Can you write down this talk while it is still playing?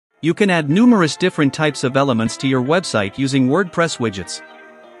You can add numerous different types of elements to your website using WordPress widgets.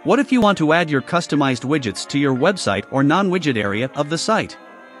 What if you want to add your customized widgets to your website or non-widget area of the site?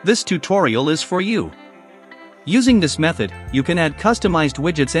 This tutorial is for you. Using this method, you can add customized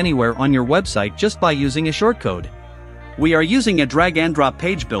widgets anywhere on your website just by using a shortcode. We are using a drag-and-drop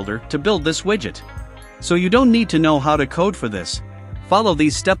page builder to build this widget. So you don't need to know how to code for this. Follow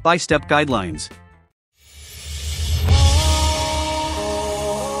these step-by-step guidelines.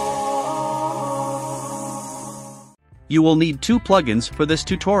 You will need 2 plugins for this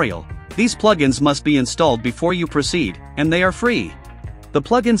tutorial. These plugins must be installed before you proceed, and they are free. The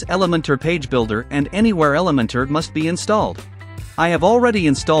plugins Elementor Page Builder and Anywhere Elementor must be installed. I have already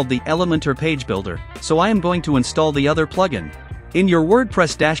installed the Elementor Page Builder, so I am going to install the other plugin. In your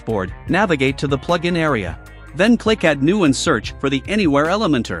WordPress dashboard, navigate to the plugin area. Then click Add New and search for the Anywhere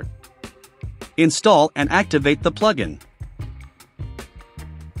Elementor. Install and activate the plugin.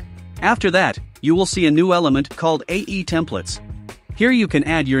 After that, you will see a new element called AE Templates. Here you can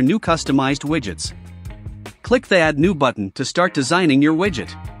add your new customized widgets. Click the Add New button to start designing your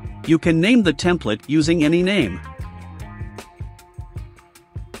widget. You can name the template using any name.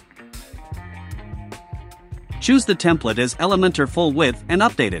 Choose the template as Elementor Full Width and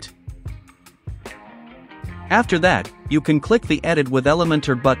update it. After that, you can click the Edit with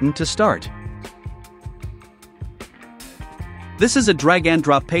Elementor button to start. This is a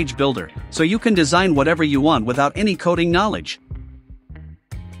drag-and-drop page builder, so you can design whatever you want without any coding knowledge.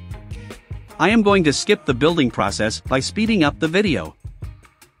 I am going to skip the building process by speeding up the video.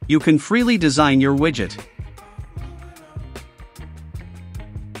 You can freely design your widget.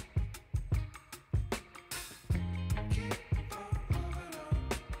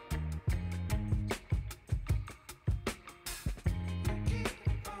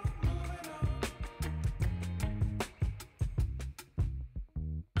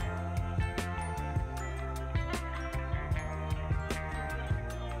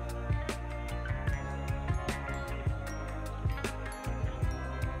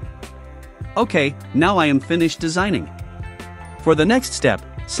 Okay, now I am finished designing. For the next step,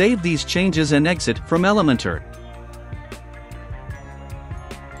 save these changes and exit from Elementor.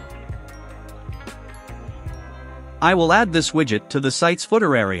 I will add this widget to the site's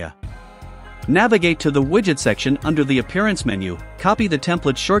footer area. Navigate to the widget section under the Appearance menu, copy the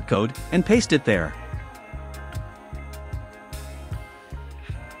template shortcode, and paste it there.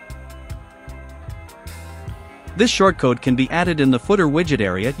 This shortcode can be added in the footer widget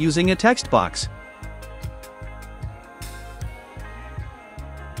area using a text box.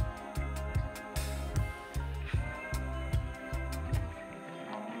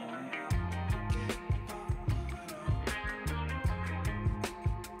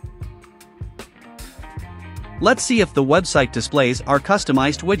 Let's see if the website displays our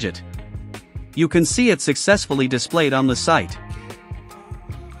customized widget. You can see it successfully displayed on the site.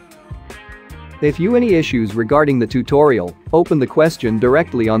 If you any issues regarding the tutorial, open the question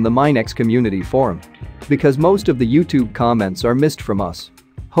directly on the MineX community forum. Because most of the YouTube comments are missed from us.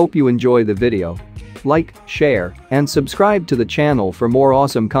 Hope you enjoy the video. Like, share, and subscribe to the channel for more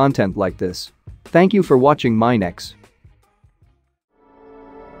awesome content like this. Thank you for watching MineX.